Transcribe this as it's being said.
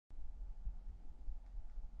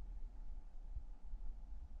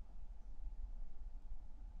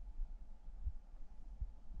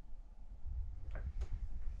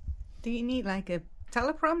Do you need like a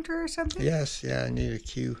teleprompter or something? Yes, yeah, I need a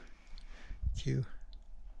cue. Cue.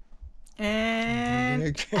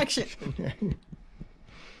 And action.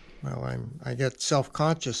 Well, I get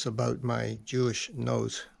self-conscious about my Jewish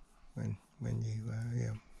nose when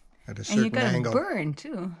you at a And you certain got a angle. burn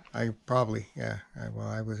too. I probably, yeah.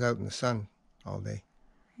 I was out in the sun all day,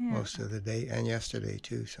 Yeah. most of the day, and yesterday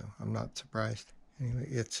too, so I'm not surprised. Anyway,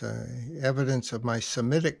 it's evidence of my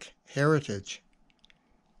Semitic heritage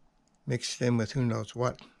mixed in with who knows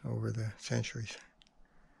what over the centuries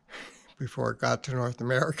before it got to North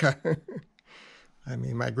America. I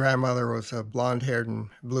mean, my grandmother was blonde-haired and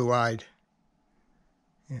blue-eyed.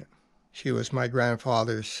 Yeah. She was my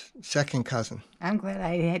grandfather's second cousin. I'm glad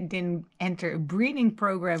I didn't enter a breeding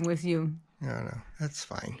program with you. No, that's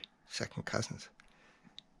fine. Second cousins.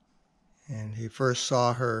 And he first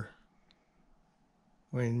saw her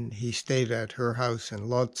when he stayed at her house in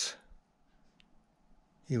Lodz.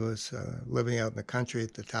 He was living out in the country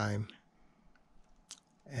at the time.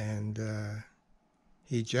 And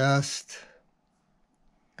he just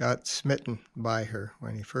got smitten by her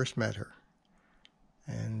when he first met her.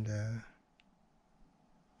 And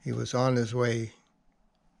he was on his way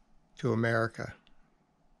to America.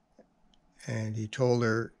 And he told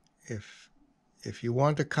her, if you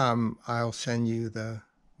want to come, I'll send you the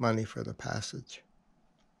money for the passage.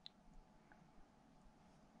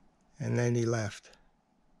 And then he left.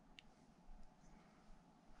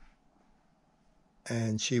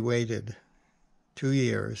 And she waited 2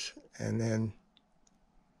 years, and then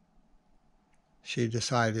she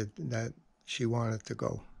decided that she wanted to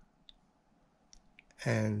go.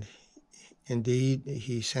 And indeed,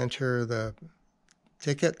 he sent her the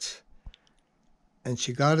tickets, and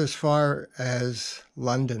she got as far as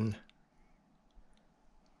London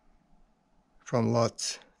from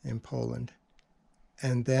Lodz in Poland,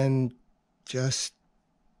 and then just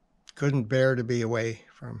couldn't bear to be away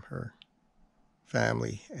from her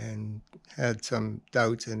family and had some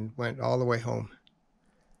doubts and went all the way home.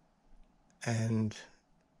 And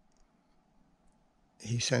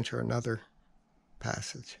he sent her another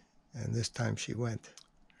passage, and this time she went.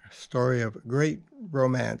 A story of great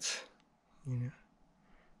romance,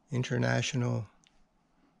 international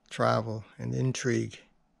travel and intrigue,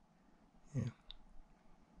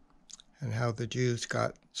 and how the Jews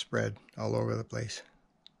got spread all over the place.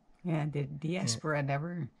 Yeah, the diaspora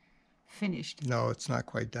never finished. No, it's not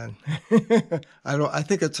quite done. I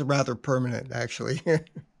think it's rather permanent, actually.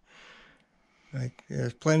 Like,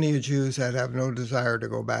 there's plenty of Jews that have no desire to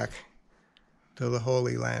go back to the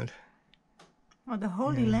Holy Land. Oh, the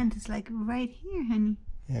Holy Land is like right here, honey.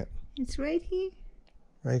 Yeah. It's right here.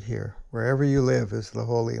 Right here. Wherever you live is the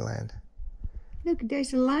Holy Land. Look,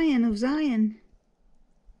 there's a Lion of Zion.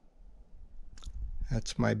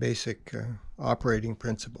 That's my basic operating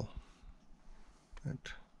principle.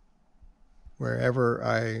 That wherever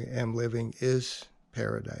I am living is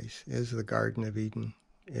paradise, is the Garden of Eden,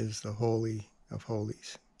 is the Holy of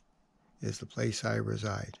Holies, is the place I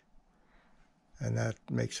reside. And that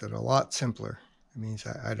makes it a lot simpler. It means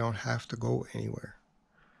I don't have to go anywhere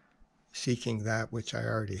seeking that which I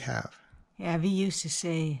already have. Yeah, we used to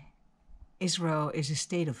say Israel is a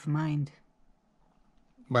state of mind.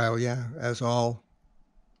 Well, yeah, as all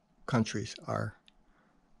countries are.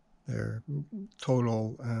 They're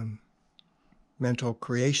total mental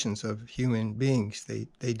creations of human beings.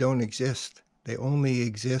 They don't exist. They only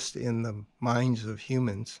exist in the minds of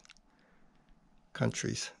humans.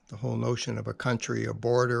 Countries, the whole notion of a country, a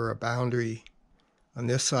border, a boundary. On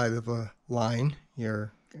this side of a line,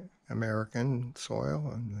 you're American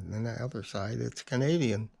soil, and on the other side, it's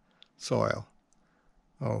Canadian soil.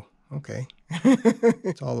 Oh, okay.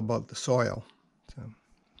 It's all about the soil. So,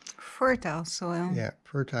 fertile soil. Yeah,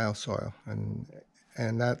 fertile soil.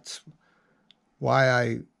 And that's why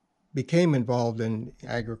I became involved in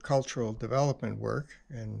agricultural development work,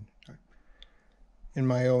 and in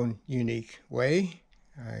my own unique way.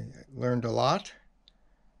 I learned a lot.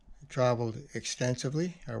 I traveled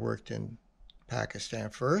extensively. I worked in Pakistan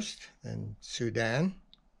first, then Sudan,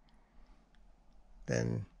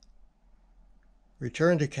 then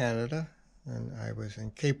returned to Canada, and I was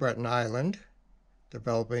in Cape Breton Island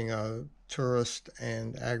developing a tourist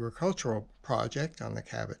and agricultural project on the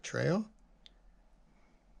Cabot Trail.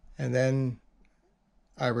 And then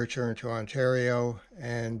I returned to Ontario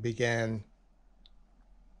and began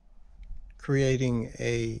creating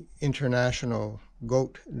an international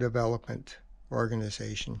goat development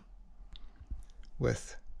organization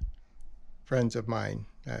with friends of mine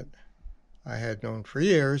that I had known for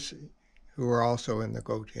years who were also in the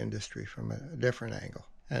goat industry from a different angle.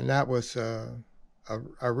 And that was a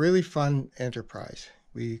really fun enterprise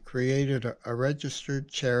We created a registered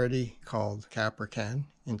charity called Caprican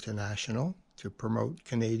International to promote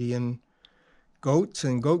Canadian goats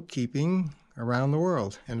and goat keeping around the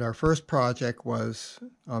world. And our first project was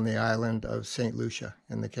on the island of St. Lucia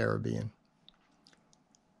in the Caribbean.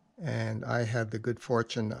 And I had the good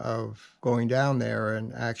fortune of going down there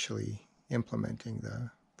and actually implementing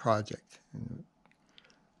the project. And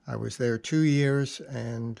I was there 2 years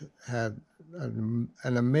and had an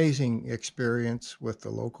amazing experience with the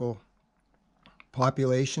local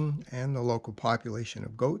population and the local population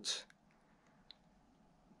of goats.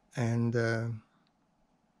 And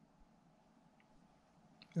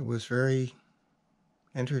it was very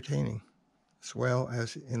entertaining as well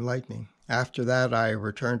as enlightening. After that, I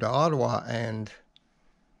returned to Ottawa, and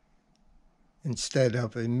instead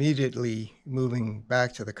of immediately moving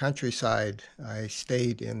back to the countryside, I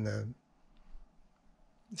stayed in the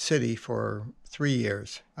city for 3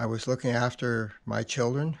 years. I was looking after my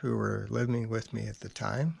children who were living with me at the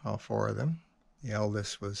time, all 4 of them. The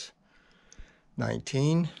eldest was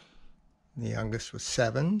 19, the youngest was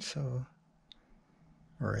 7, so,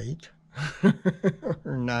 or 8,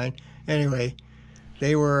 or 9. Anyway,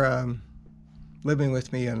 they were living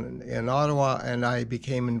with me in Ottawa, and I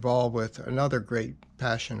became involved with another great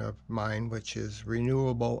passion of mine, which is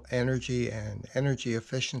renewable energy and energy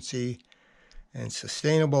efficiency and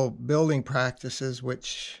sustainable building practices,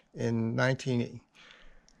 which in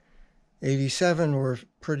 1987 were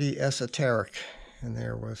pretty esoteric. And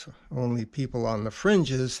there was only people on the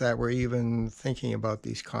fringes that were even thinking about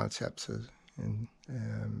these concepts.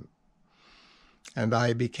 And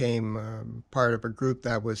I became part of a group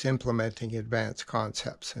that was implementing advanced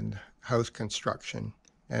concepts in house construction,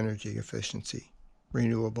 energy efficiency,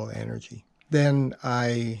 renewable energy. Then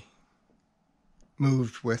I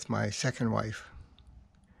moved with my second wife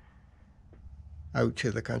out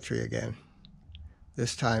to the country again.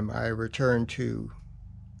 This time I returned to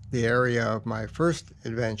the area of my first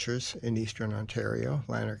adventures in Eastern Ontario,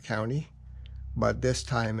 Lanark County, but this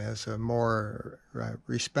time as a more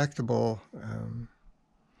respectable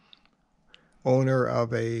owner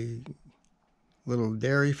of a little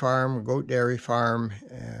dairy farm, goat dairy farm,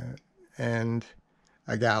 and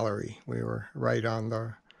a gallery. We were right on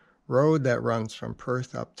the road that runs from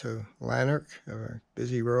Perth up to Lanark, a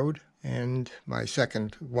busy road. And my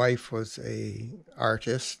second wife was an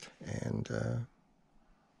artist, and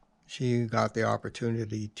she got the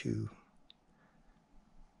opportunity to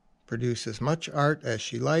produce as much art as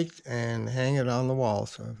she liked and hang it on the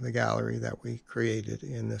walls of the gallery that we created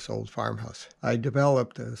in this old farmhouse. I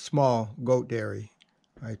developed a small goat dairy.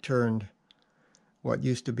 I turned what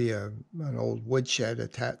used to be an old woodshed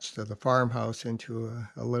attached to the farmhouse into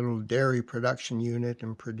a little dairy production unit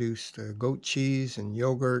and produced goat cheese and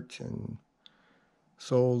yogurt and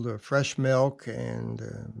sold fresh milk and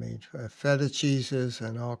made feta cheeses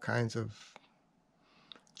and all kinds of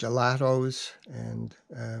gelatos, and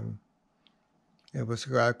it was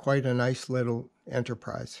quite a nice little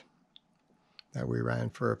enterprise that we ran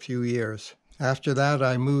for a few years. After that,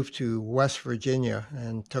 I moved to West Virginia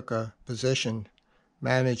and took a position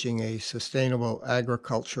managing a sustainable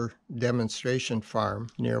agriculture demonstration farm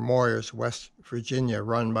near Moyers, West Virginia,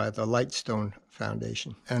 run by the Lightstone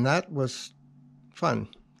Foundation. And that was fun,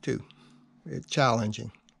 too. It's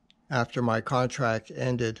challenging. After my contract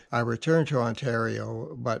ended, I returned to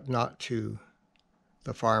Ontario, but not to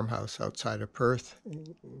the farmhouse outside of Perth.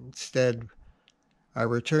 Instead, I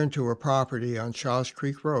returned to a property on Shaw's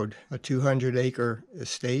Creek Road, a 200-acre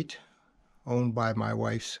estate owned by my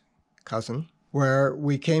wife's cousin, where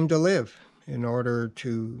we came to live in order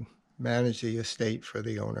to manage the estate for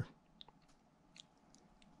the owner.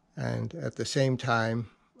 And at the same time,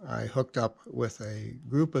 I hooked up with a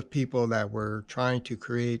group of people that were trying to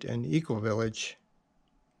create an eco-village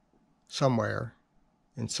somewhere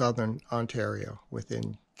in southern Ontario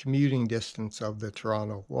within commuting distance of the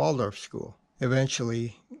Toronto Waldorf School.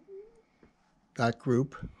 Eventually, that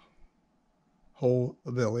group, whole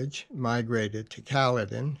village, migrated to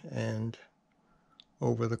Caledon, and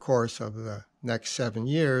over the course of the next 7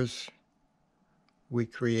 years, we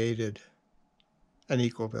created an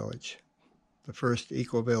eco-village, the first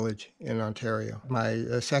eco-village in Ontario.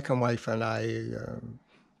 My second wife and I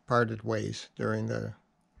parted ways during the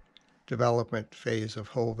development phase of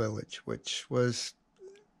Whole Village, which was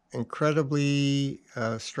incredibly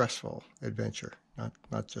stressful adventure.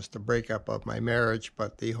 Not just the breakup of my marriage,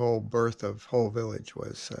 but the whole birth of Whole Village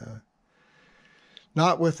was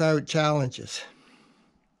not without challenges.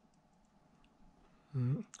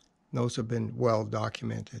 Those have been well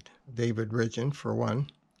documented. David Ridgen, for one,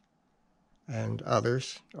 and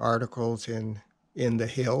others, articles in The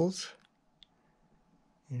Hills,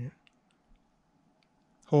 You know,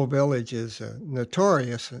 whole village is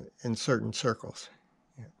notorious in certain circles,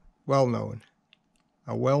 well known,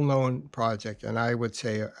 a well-known project, and I would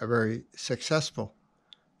say a very successful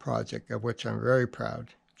project of which I'm very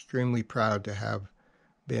proud, extremely proud to have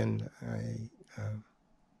been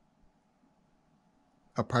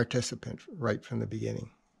a participant right from the beginning.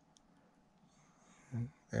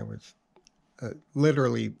 There was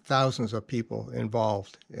literally thousands of people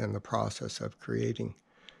involved in the process of creating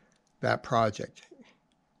that project.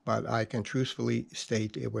 But I can truthfully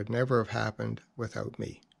state it would never have happened without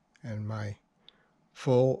me and my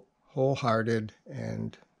full, wholehearted,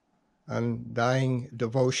 and undying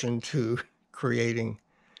devotion to creating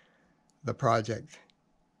the project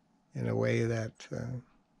in a way that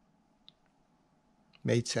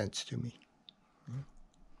made sense to me.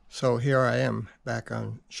 So here I am back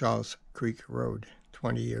on Shaw's Creek Road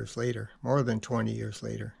 20 years later, more than 20 years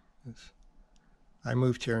later. I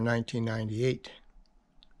moved here in 1998.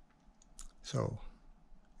 So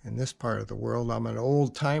in this part of the world, I'm an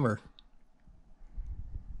old timer.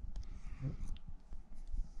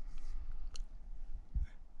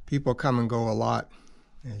 People come and go a lot,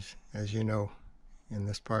 as you know, in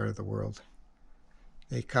this part of the world.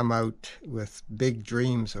 They come out with big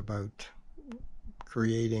dreams about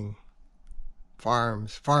creating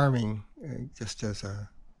farming, just as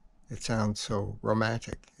it sounds so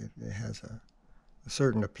romantic. It has a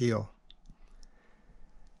certain appeal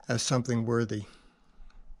as something worthy,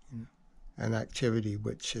 an activity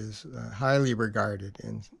which is highly regarded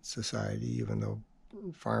in society, even though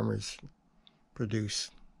farmers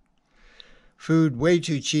produce food way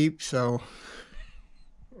too cheap, so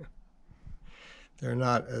they're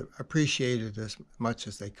not appreciated as much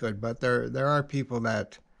as they could. But there are people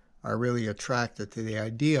that are really attracted to the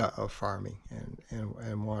idea of farming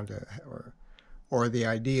and want to, or the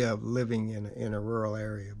idea of living in a rural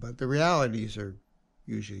area. But the realities are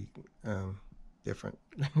usually different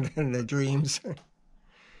than the dreams.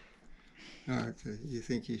 You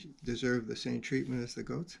think you deserve the same treatment as the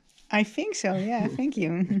goats? I think so, yeah, thank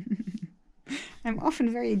you. I'm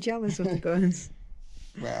often very jealous of the goats.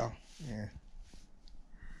 Well, yeah.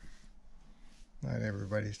 Not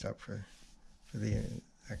everybody's up for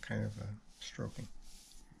that kind of stroking.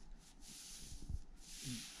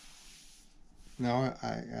 No,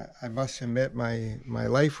 I must admit my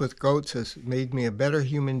life with goats has made me a better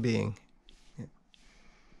human being.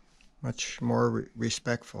 Much more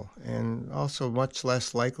respectful, and also much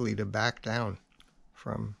less likely to back down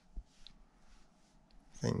from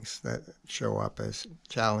things that show up as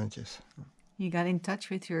challenges. You got in touch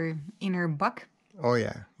with your inner buck? Oh,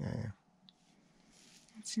 yeah.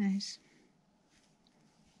 That's nice.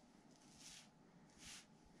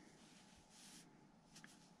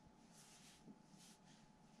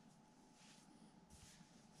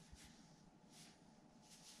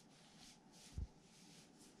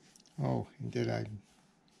 Oh, did I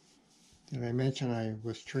mention I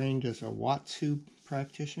was trained as a Watsu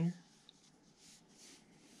practitioner?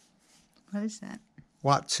 What is that?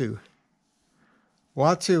 Watsu.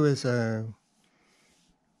 Watsu is a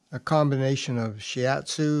combination of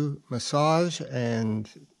shiatsu, massage, and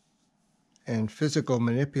physical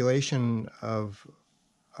manipulation of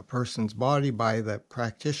a person's body by the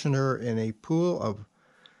practitioner in a pool of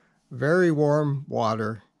very warm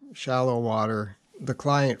water, shallow water. The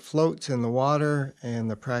client floats in the water, and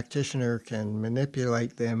the practitioner can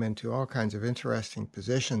manipulate them into all kinds of interesting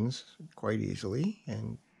positions quite easily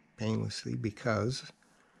and painlessly because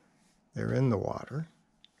they're in the water.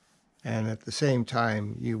 And at the same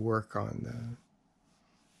time, you work on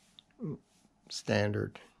the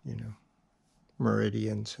standard,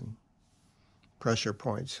 meridians and pressure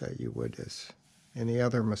points that you would as any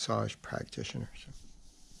other massage practitioner. So.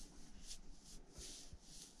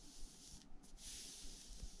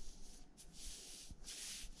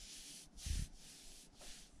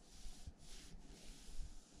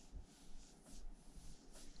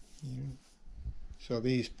 So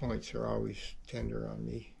these points are always tender on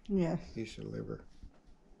me. Yeah. These are liver,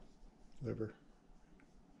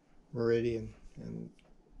 meridian, and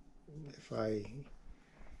if I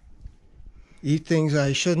eat things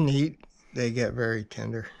I shouldn't eat, they get very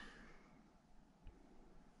tender.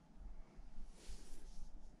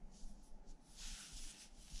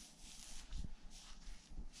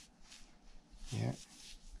 Yeah,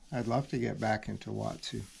 I'd love to get back into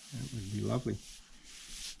Watsu. That would be lovely.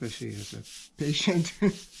 Especially as a patient.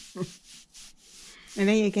 And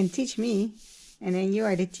then you can teach me, and then you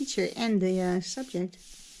are the teacher and the subject.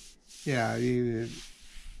 Yeah.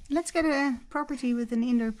 Let's get a property with an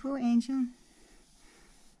indoor pool, Angel.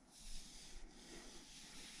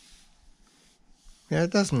 Yeah,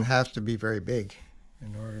 it doesn't have to be very big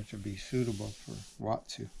in order to be suitable for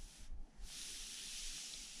Watsu.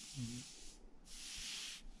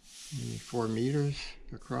 Maybe 4 meters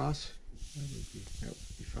across. That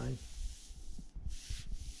would be fine.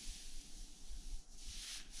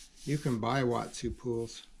 You can buy Watsu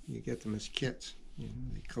pools. You get them as kits.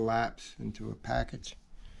 They collapse into a package.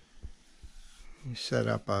 You set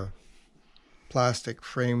up a plastic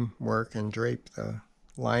framework and drape the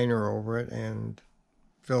liner over it and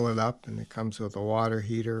fill it up, and it comes with a water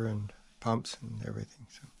heater and pumps and everything.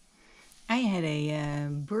 So I had a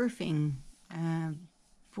birthing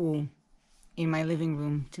pool in my living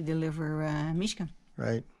room to deliver Mishka.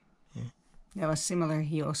 right. That was similar.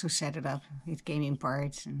 He also set it up. It came in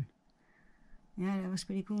parts, and yeah, that was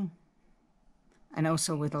pretty cool. And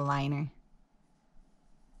also with a liner.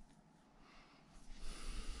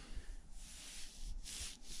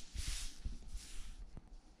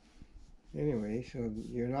 Anyway, so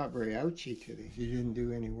you're not very ouchy today. You didn't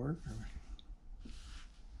do any work?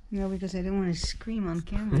 No, because I don't want to scream on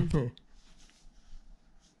camera.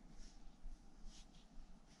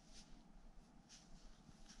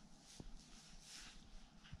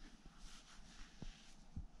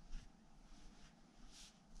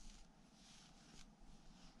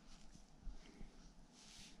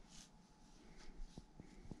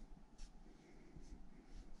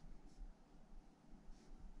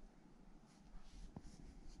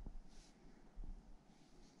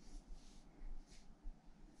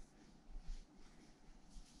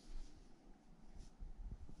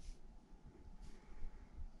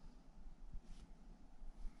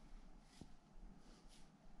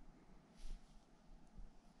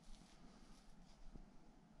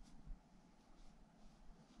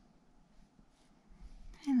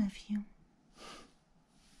 I love you.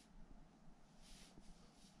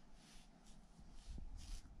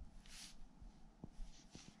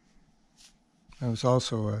 I was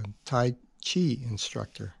also a Tai Chi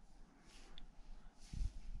instructor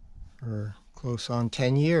for close on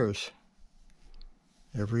 10 years.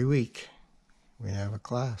 Every week we have a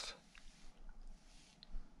class.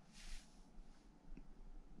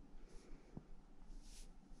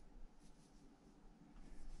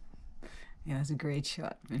 Yeah, that's a great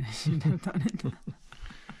shot, but I shouldn't have done it.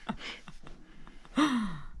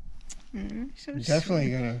 So Definitely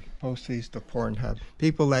going to post these to Pornhub.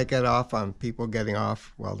 People that get off on people getting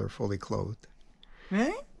off while they're fully clothed.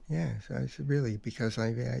 Really? Yeah, so it's really, because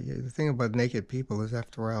the thing about naked people is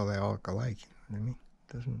after a while they all look alike. You know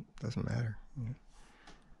what I mean? Doesn't matter. You know?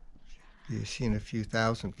 You've seen a few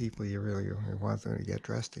thousand people, you really want them to get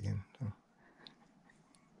dressed again. So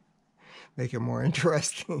make it more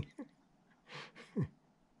interesting.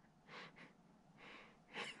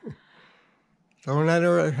 Don't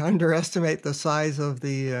underestimate the size of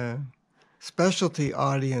the specialty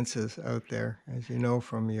audiences out there, as you know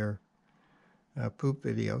from your poop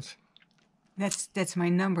videos. That's my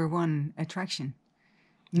number one attraction.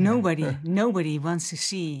 Nobody wants to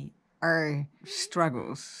see our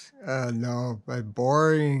struggles. No, but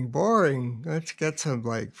boring. Let's get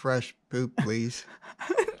some fresh poop, please.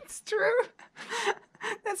 It's true.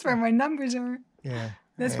 That's where my numbers are. Yeah.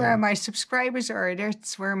 That's where my subscribers are.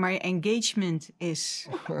 That's where my engagement is.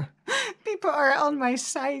 People are on my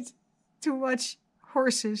site to watch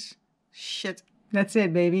horses. Shit. That's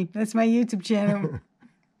it, baby. That's my YouTube channel.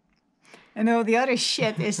 And all the other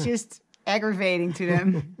shit is just aggravating to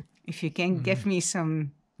them. If you can give me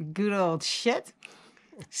some good old shit,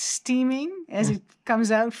 steaming as it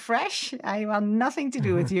comes out fresh, I want nothing to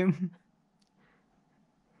do with you.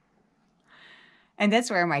 And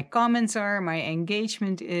that's where my comments are, my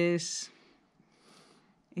engagement is.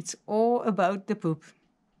 It's all about the poop.